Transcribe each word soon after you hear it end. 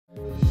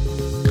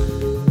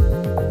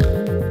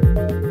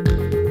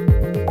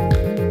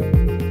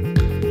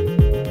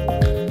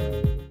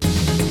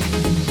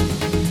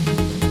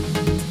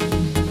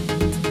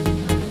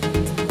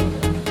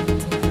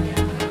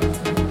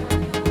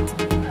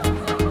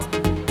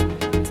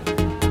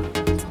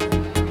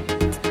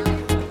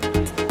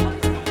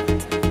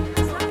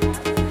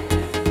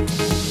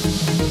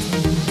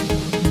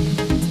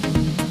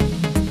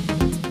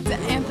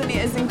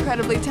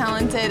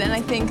talented, and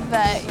I think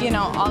that, you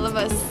know, all of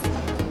us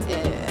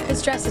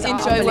his dress is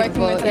enjoy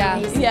working with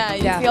him. Yeah,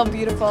 you feel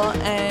beautiful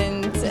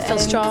and you feel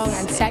strong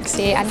and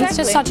sexy, and exactly. He's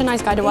just such a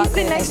nice guy to work with.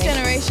 He's the next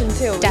generation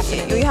too.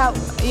 Definitely. We have,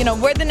 you know,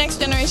 we're the next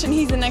generation.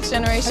 He's the next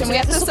generation. We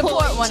have to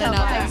support one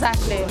another.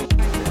 Exactly.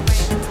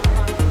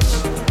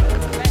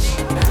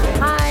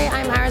 Hi,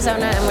 I'm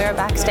Arizona, and we're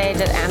backstage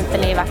at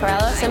Anthony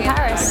Vaccarellos in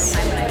Paris.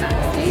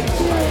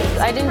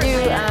 I didn't do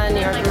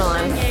New York and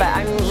Milan, but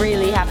I'm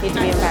really happy to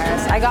be in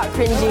Paris. I got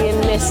cringy and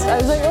missed. I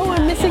was like, oh,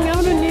 I'm missing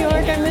out in New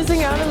York, I'm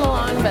missing out in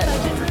Milan, but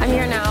I'm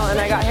here now, and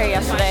I got here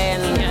yesterday,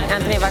 and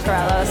Anthony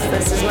Vaccarellos,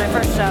 this is my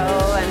first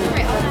show, and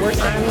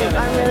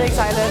I'm really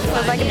excited. It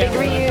feels like a big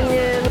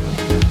reunion.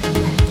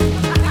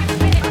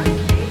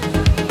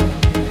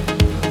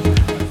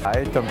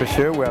 Hi, Tom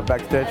Pescieux. We are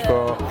backstage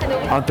for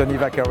Anthony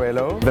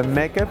Vaccarello. The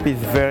makeup is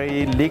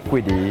very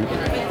liquidy,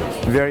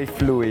 very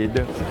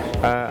fluid.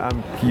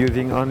 I'm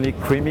using only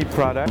creamy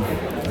product,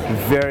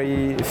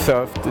 very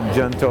soft,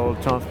 gentle,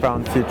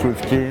 transparent see-through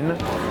skin,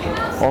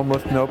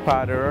 almost no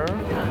powder,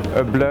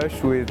 a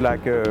blush with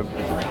like a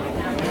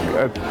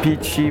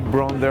peachy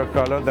bronzer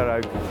color that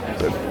I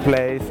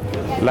place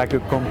like a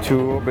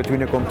contour,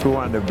 between a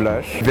contour and a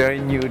blush. Very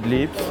nude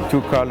lips,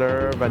 two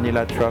color,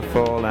 vanilla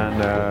truffle and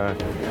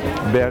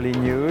barely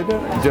nude,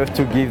 just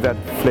to give that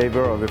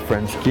flavor of a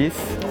French kiss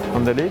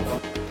on the lips.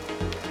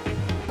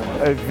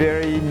 A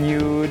very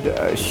nude,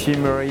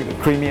 shimmery,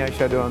 creamy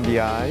eyeshadow on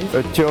the eyes.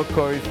 A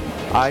turquoise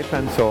eye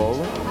pencil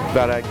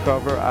that I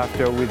cover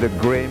after with a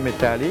gray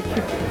metallic.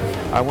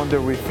 I want the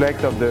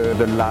reflect of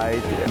the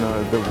light, you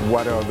know, the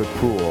water of the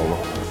pool.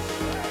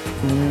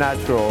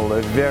 Natural,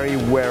 a very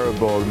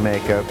wearable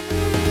makeup.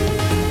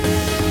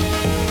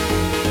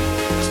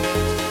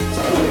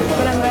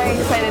 But I'm very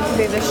excited to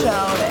do the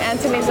show.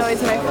 Anthony's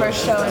always my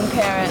first show in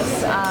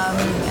Paris,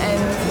 and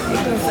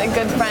he's a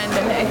good friend,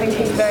 and I think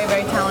he's very,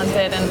 very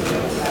talented. And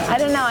I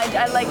don't know,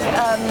 I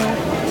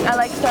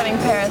like starting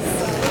Paris,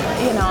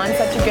 you know, on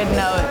such a good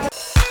note.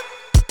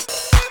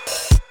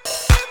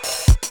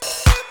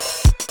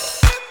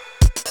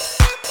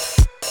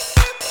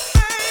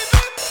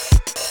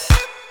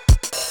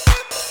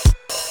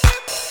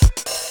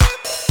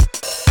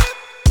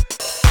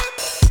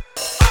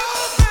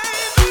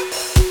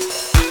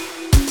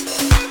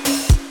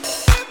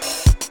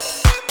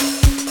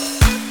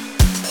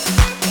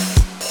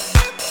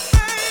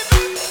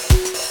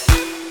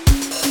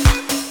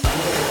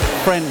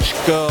 French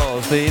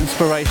girls, the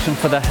inspiration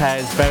for the hair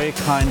is very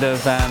kind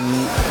of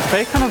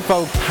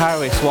Vogue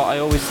Paris. What I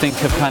always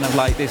think of kind of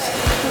like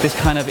this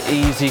kind of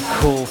easy,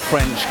 cool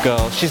French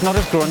girl. She's not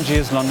as grungy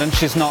as London.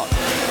 She's not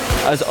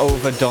as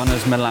overdone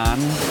as Milan.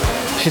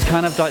 She's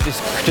kind of like this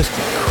just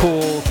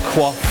cool,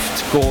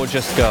 coiffed,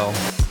 gorgeous girl.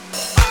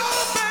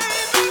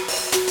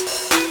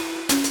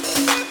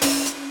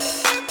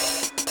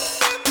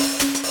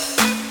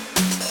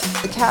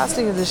 The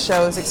casting of the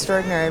show is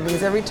extraordinary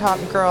because every top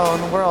girl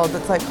in the world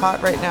that's like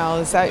hot right now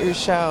is at your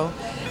show.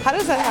 How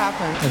does that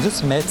happen? I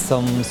just met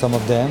some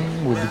of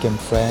them. We became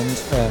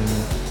friends, and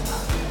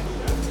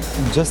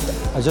I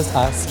just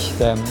ask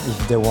them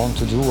if they want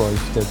to do or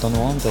if they don't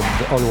want, and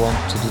they all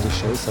want to do the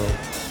show. So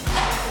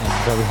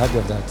I'm very happy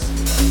of that.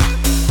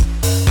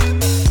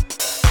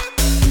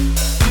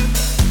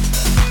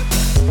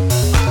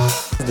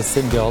 The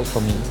same girl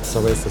for me. It's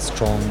always a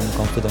strong,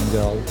 confident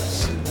girl.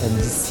 And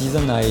this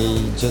season I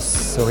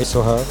just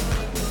saw her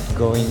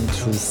going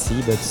through the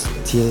sea, but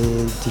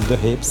till the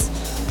hips.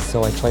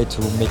 So I try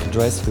to make a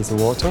dress with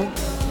water.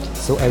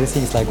 So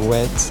everything is like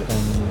wet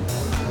and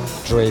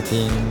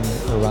draping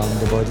around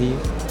the body.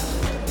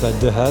 But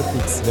the hub,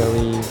 it's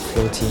very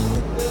floating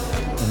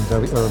and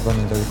very urban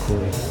and very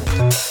cool.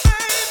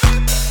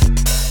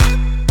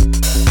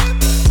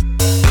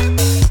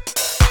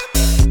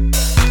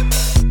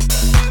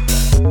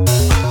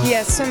 He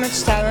has so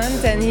much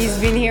talent, and he's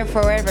been here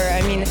forever.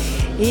 I mean,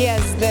 he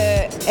has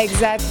the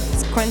exact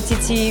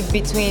quantity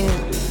between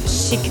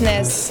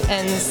chicness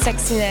and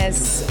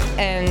sexiness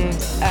and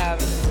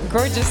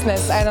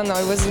gorgeousness. I don't know,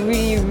 it was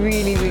really,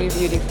 really, really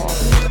beautiful.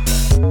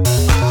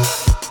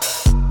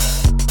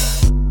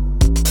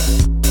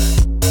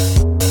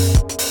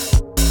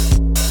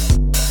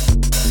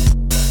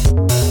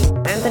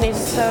 Anthony's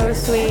so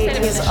sweet,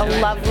 he's a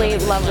lovely,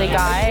 lovely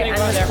guy,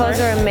 and his clothes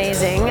are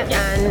amazing,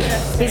 and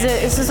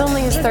this is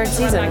only his third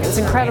season. It's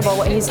incredible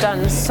what he's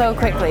done so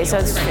quickly, so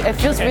it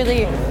feels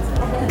really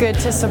good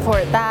to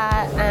support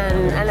that,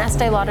 and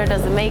Estee Lauder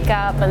does the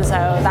makeup, and so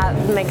that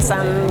makes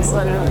sense,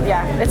 and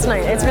yeah, it's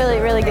nice. It's really,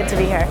 really good to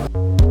be here.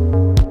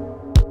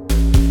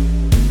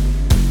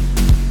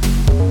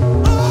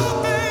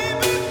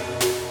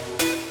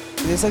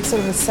 There's like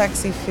sort of a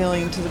sexy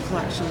feeling to the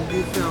collection. Do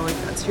you feel like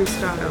that's your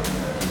style?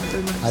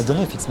 I don't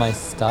know if it's my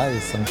style,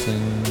 it's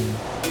something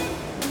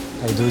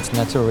I do it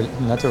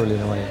naturally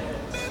in a way.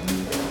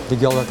 The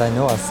girls that I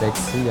know are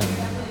sexy and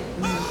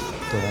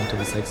they want to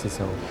be sexy,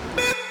 so